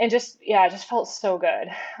and just yeah, it just felt so good.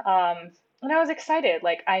 And I was excited.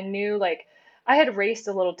 Like I knew like I had raced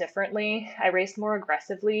a little differently. I raced more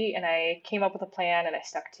aggressively and I came up with a plan and I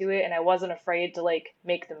stuck to it and I wasn't afraid to like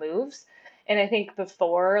make the moves. And I think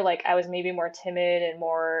before like I was maybe more timid and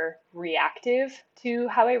more reactive to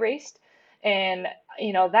how I raced. And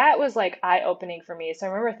that was like eye-opening for me. So I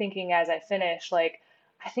remember thinking as I finished like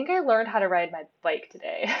I think I learned how to ride my bike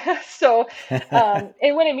today. So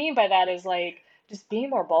and what I mean by that is like just being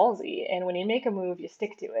more ballsy. And when you make a move, you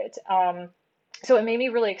stick to it. So it made me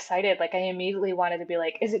really excited. Like I immediately wanted to be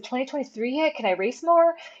like, is it 2023 yet? Can I race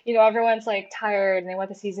more? Everyone's like tired and they want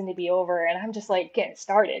the season to be over, and I'm just like getting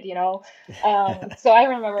started. So I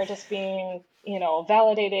remember just being,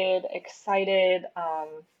 validated, excited.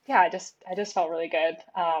 Yeah, I just felt really good.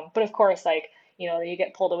 But of course, like, you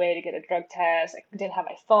get pulled away to get a drug test. I didn't have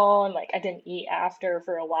my phone. Like I didn't eat after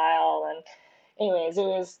for a while, and anyways, it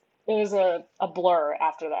was a blur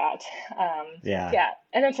after that. Yeah. Yeah.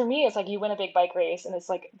 And then for me, it's like you win a big bike race, and it's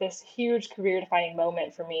like this huge career defining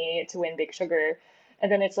moment for me to win Big Sugar.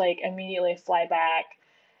 And then it's like immediately fly back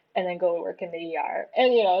and then go work in the ER.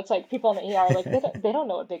 And it's like people in the ER, like they don't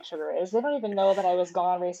know what Big Sugar is. They don't even know that I was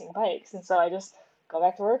gone racing bikes. And so I just go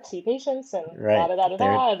back to work, see patients, and la Right. da da da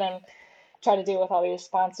There. da, and then try to deal with all these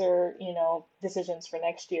sponsor, decisions for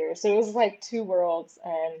next year. So it was like two worlds,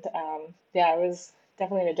 and yeah, it was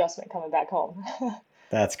definitely an adjustment coming back home.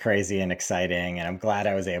 That's crazy and exciting. And I'm glad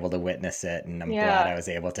I was able to witness it. And I'm glad Yeah, I was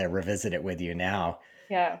able to revisit it with you now.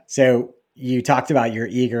 yeah. So you talked about your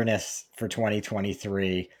eagerness for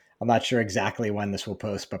 2023. I'm not sure exactly when this will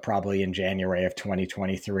post, but probably in January of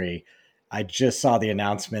 2023. I just saw the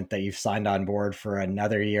announcement that you've signed on board for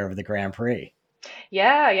another year of the Grand Prix.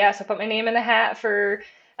 Yeah, yeah. So I put my name in the hat for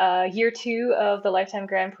year two of the Lifetime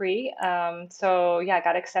Grand Prix. So yeah, I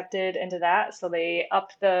got accepted into that. So they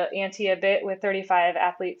upped the ante a bit with 35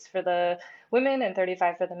 athletes for the women and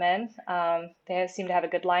 35 for the men. They seem to have a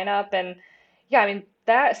good lineup. And yeah, I mean,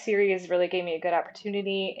 that series really gave me a good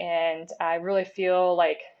opportunity. And I really feel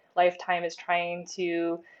like Lifetime is trying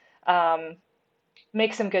to um,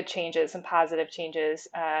 make some good changes, some positive changes.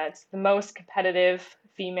 It's the most competitive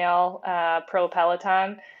female pro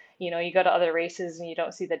peloton. You go to other races and you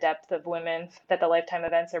don't see the depth of women that the lifetime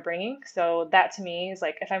events are bringing. So that to me is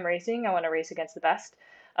like, if I'm racing, I want to race against the best.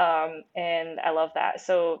 And I love that.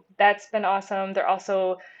 So that's been awesome. They're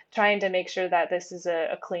also trying to make sure that this is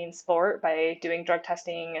a clean sport by doing drug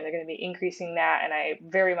testing, and they're going to be increasing that. And I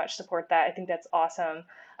very much support that. I think that's awesome.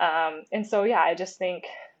 And so, yeah, I just think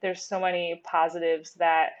there's so many positives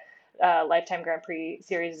that Lifetime Grand Prix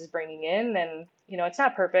series is bringing in. And, it's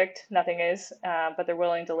not perfect, nothing is, but they're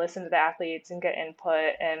willing to listen to the athletes and get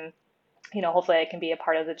input. And, hopefully I can be a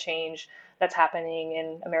part of the change that's happening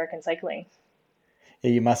in American cycling.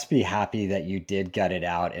 Yeah, you must be happy that you did gut it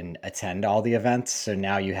out and attend all the events. So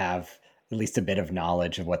now you have at least a bit of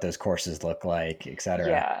knowledge of what those courses look like, et cetera.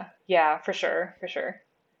 Yeah, yeah, for sure, for sure.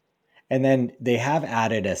 And then they have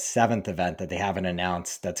added a seventh event that they haven't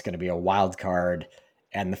announced that's going to be a wild card.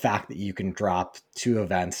 And the fact that you can drop two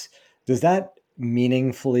events, does that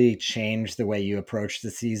meaningfully change the way you approach the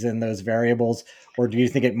season, those variables? Or do you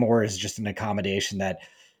think it more is just an accommodation that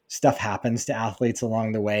stuff happens to athletes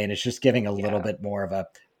along the way and it's just giving a little Yeah. bit more of a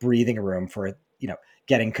breathing room for,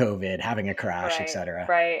 getting COVID, having a crash, et Right, cetera?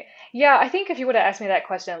 right. Yeah, I think if you would have asked me that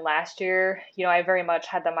question last year, I very much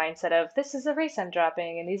had the mindset of this is a race I'm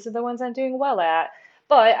dropping and these are the ones I'm doing well at.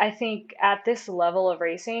 But I think at this level of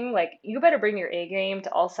racing, like you better bring your A game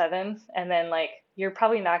to all seven, and then like you're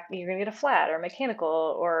gonna get a flat or mechanical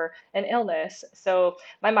or an illness. So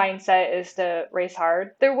my mindset is to race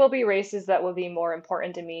hard. There will be races that will be more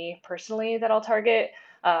important to me personally that I'll target.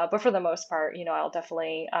 But for the most part, I'll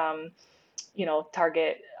definitely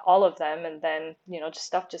target all of them, and then, just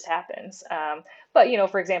stuff just happens. But,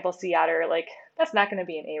 for example, Sea Otter, like, that's not going to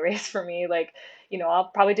be an A race for me. Like,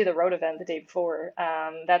 I'll probably do the road event the day before.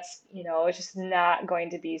 That's, it's just not going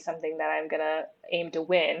to be something that I'm going to aim to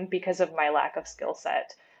win because of my lack of skill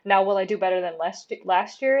set. Now, will I do better than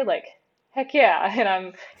last year? Like, heck yeah. And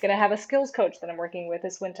I'm going to have a skills coach that I'm working with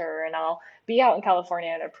this winter, and I'll be out in California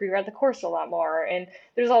and I pre-read the course a lot more. And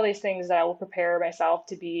there's all these things that I will prepare myself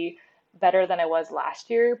to be better than I was last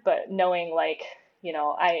year, but knowing like,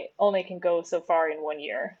 I only can go so far in 1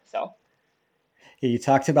 year. So, Yeah, you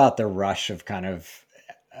talked about the rush of kind of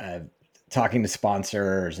uh, talking to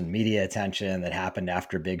sponsors and media attention that happened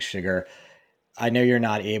after Big Sugar. I know you're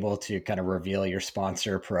not able to kind of reveal your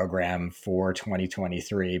sponsor program for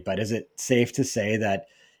 2023, but is it safe to say that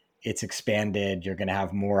it's expanded? You're going to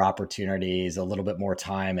have more opportunities, a little bit more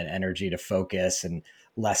time and energy to focus and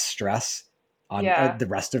less stress on yeah. the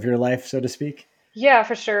rest of your life, so to speak? Yeah,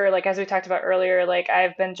 for sure. Like as we talked about earlier, like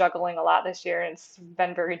I've been juggling a lot this year and it's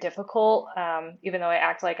been very difficult. Even though I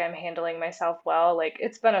act like I'm handling myself well, like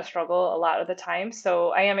it's been a struggle a lot of the time. So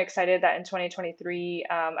I am excited that in 2023,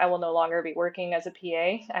 I will no longer be working as a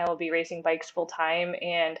PA. I will be racing bikes full time,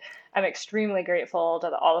 and I'm extremely grateful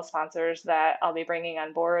to all the sponsors that I'll be bringing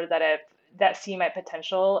on board that see my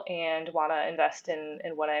potential and want to invest in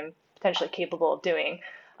what I'm potentially capable of doing.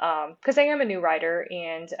 Because I am a new rider,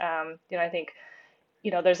 and I think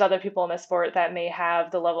there's other people in the sport that may have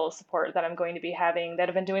the level of support that I'm going to be having that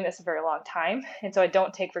have been doing this a very long time. And so I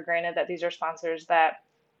don't take for granted that these are sponsors that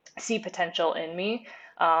see potential in me.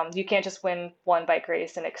 You can't just win one bike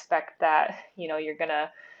race and expect that, you're going to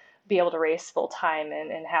be able to race full time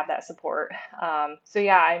and have that support. So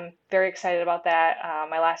yeah, I'm very excited about that.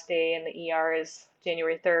 My last day in the ER is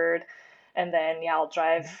January 3rd. And then, yeah, I'll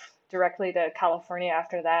drive directly to California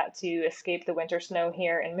after that to escape the winter snow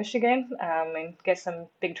here in Michigan, and get some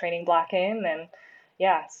big training block in, and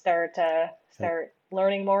yeah, start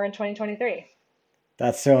learning more in 2023.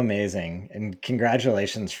 That's so amazing. And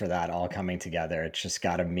congratulations for that all coming together. It's just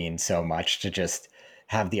got to mean so much to just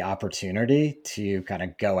have the opportunity to kind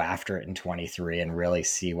of go after it in 23 and really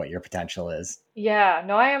see what your potential is. Yeah,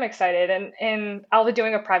 no, I am excited, and I'll be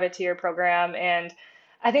doing a privateer program, and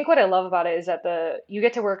I think what I love about it is that the you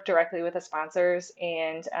get to work directly with the sponsors,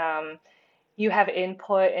 and you have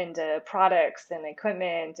input into products and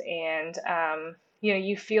equipment, and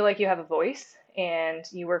you feel like you have a voice, and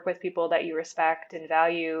you work with people that you respect and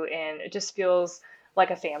value, and it just feels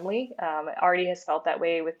like a family. It already has felt that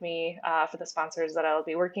way with me, for the sponsors that I'll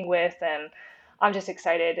be working with, and I'm just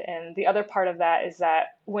excited. And the other part of that is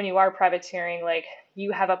that when you are privateering, like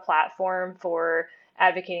you have a platform for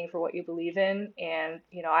advocating for what you believe in. And,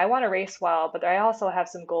 I want to race well, but I also have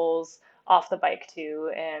some goals off the bike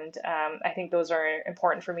too. And I think those are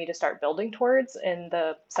important for me to start building towards in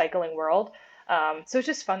the cycling world. So it's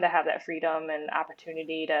just fun to have that freedom and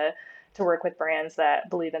opportunity to work with brands that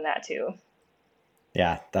believe in that too.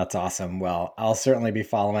 Yeah, that's awesome. Well, I'll certainly be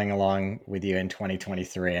following along with you in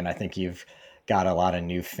 2023. And I think you've got a lot of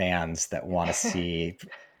new fans that want to see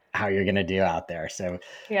how you're going to do out there. So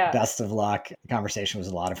Yeah. best of luck. The conversation was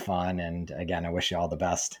a lot of fun. And again, I wish you all the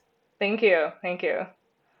best. Thank you. Thank you.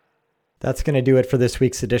 That's going to do it for this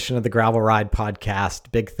week's edition of the Gravel Ride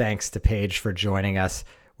podcast. Big thanks to Paige for joining us.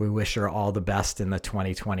 We wish her all the best in the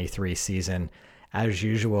 2023 season. As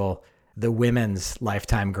usual, the Women's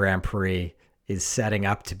Lifetime Grand Prix is setting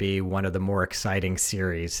up to be one of the more exciting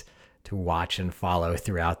series to watch and follow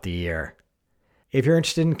throughout the year. If you're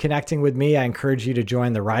interested in connecting with me, I encourage you to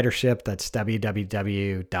join the Ridership. That's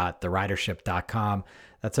www.theridership.com.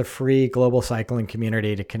 That's a free global cycling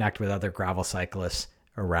community to connect with other gravel cyclists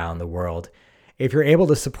around the world. If you're able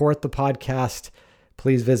to support the podcast,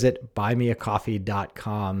 please visit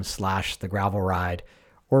buymeacoffee.com/thegravelride,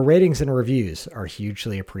 or ratings and reviews are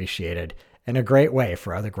hugely appreciated and a great way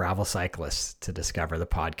for other gravel cyclists to discover the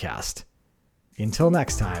podcast. Until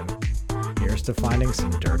next time, here's to finding some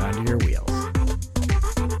dirt under your wheels.